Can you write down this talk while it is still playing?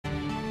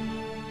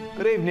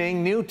Good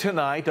evening. New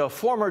tonight, a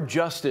former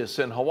justice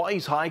in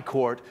Hawaii's High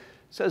Court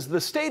says the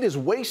state is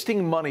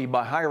wasting money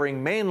by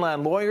hiring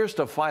mainland lawyers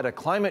to fight a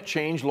climate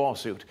change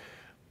lawsuit.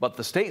 But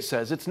the state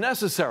says it's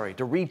necessary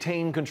to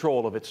retain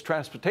control of its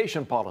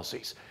transportation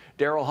policies.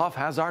 Daryl Huff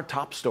has our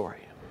top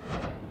story.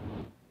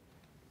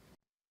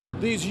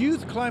 These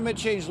youth climate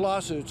change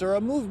lawsuits are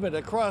a movement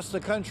across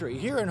the country.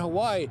 Here in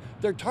Hawaii,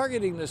 they're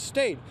targeting the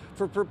state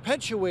for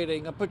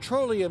perpetuating a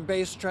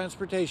petroleum-based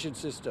transportation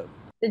system.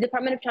 The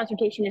Department of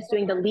Transportation is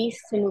doing the least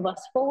to move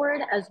us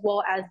forward, as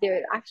well as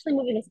they're actually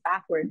moving us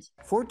backwards.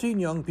 14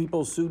 young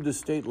people sued the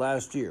state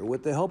last year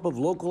with the help of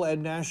local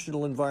and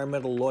national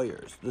environmental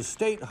lawyers. The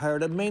state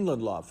hired a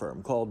mainland law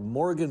firm called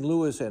Morgan,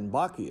 Lewis and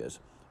Bacchius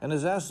and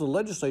has asked the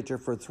legislature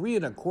for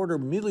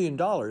 $3.25 million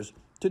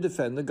to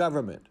defend the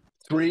government.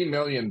 $3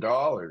 million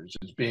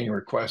is being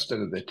requested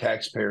of the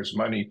taxpayers'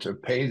 money to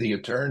pay the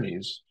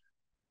attorneys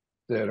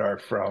that are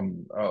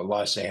from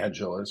Los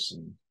Angeles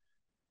and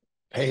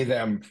pay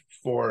them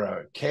for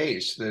a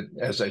case that,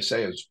 as I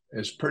say,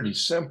 is pretty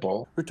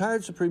simple.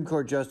 Retired Supreme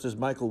Court Justice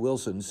Michael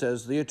Wilson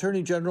says the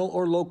Attorney General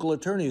or local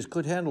attorneys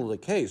could handle the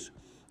case.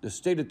 The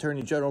state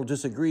Attorney General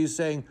disagrees,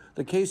 saying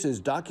the case is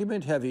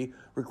document-heavy,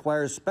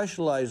 requires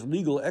specialized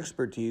legal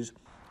expertise,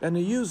 and the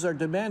youths are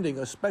demanding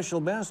a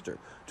special master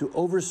to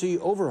oversee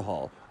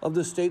overhaul of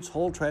the state's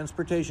whole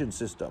transportation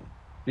system.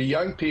 The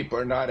young people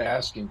are not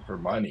asking for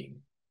money.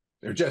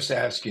 They're just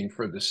asking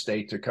for the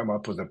state to come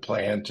up with a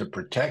plan to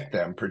protect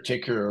them,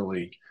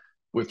 particularly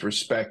with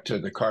respect to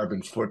the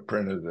carbon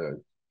footprint of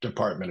the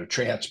Department of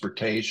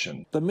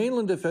Transportation. The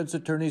mainland defense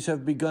attorneys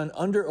have begun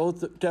under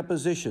oath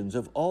depositions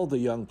of all the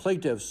young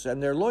plaintiffs,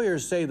 and their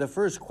lawyers say the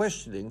first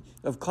questioning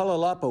of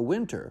Kalalapa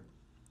Winter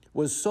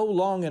was so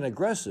long and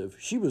aggressive,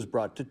 she was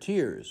brought to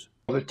tears.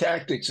 The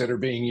tactics that are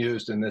being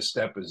used in this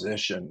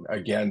deposition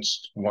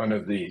against one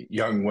of the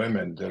young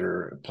women that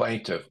are a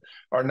plaintiff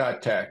are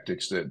not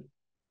tactics that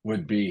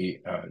would be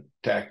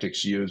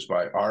tactics used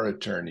by our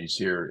attorneys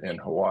here in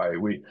Hawaii.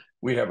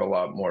 We have a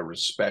lot more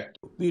respect.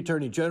 The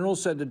Attorney General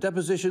said the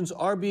depositions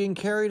are being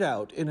carried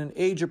out in an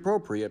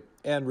age-appropriate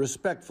and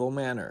respectful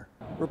manner.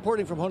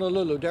 Reporting from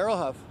Honolulu, Daryl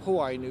Huff,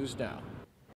 Hawaii News Now.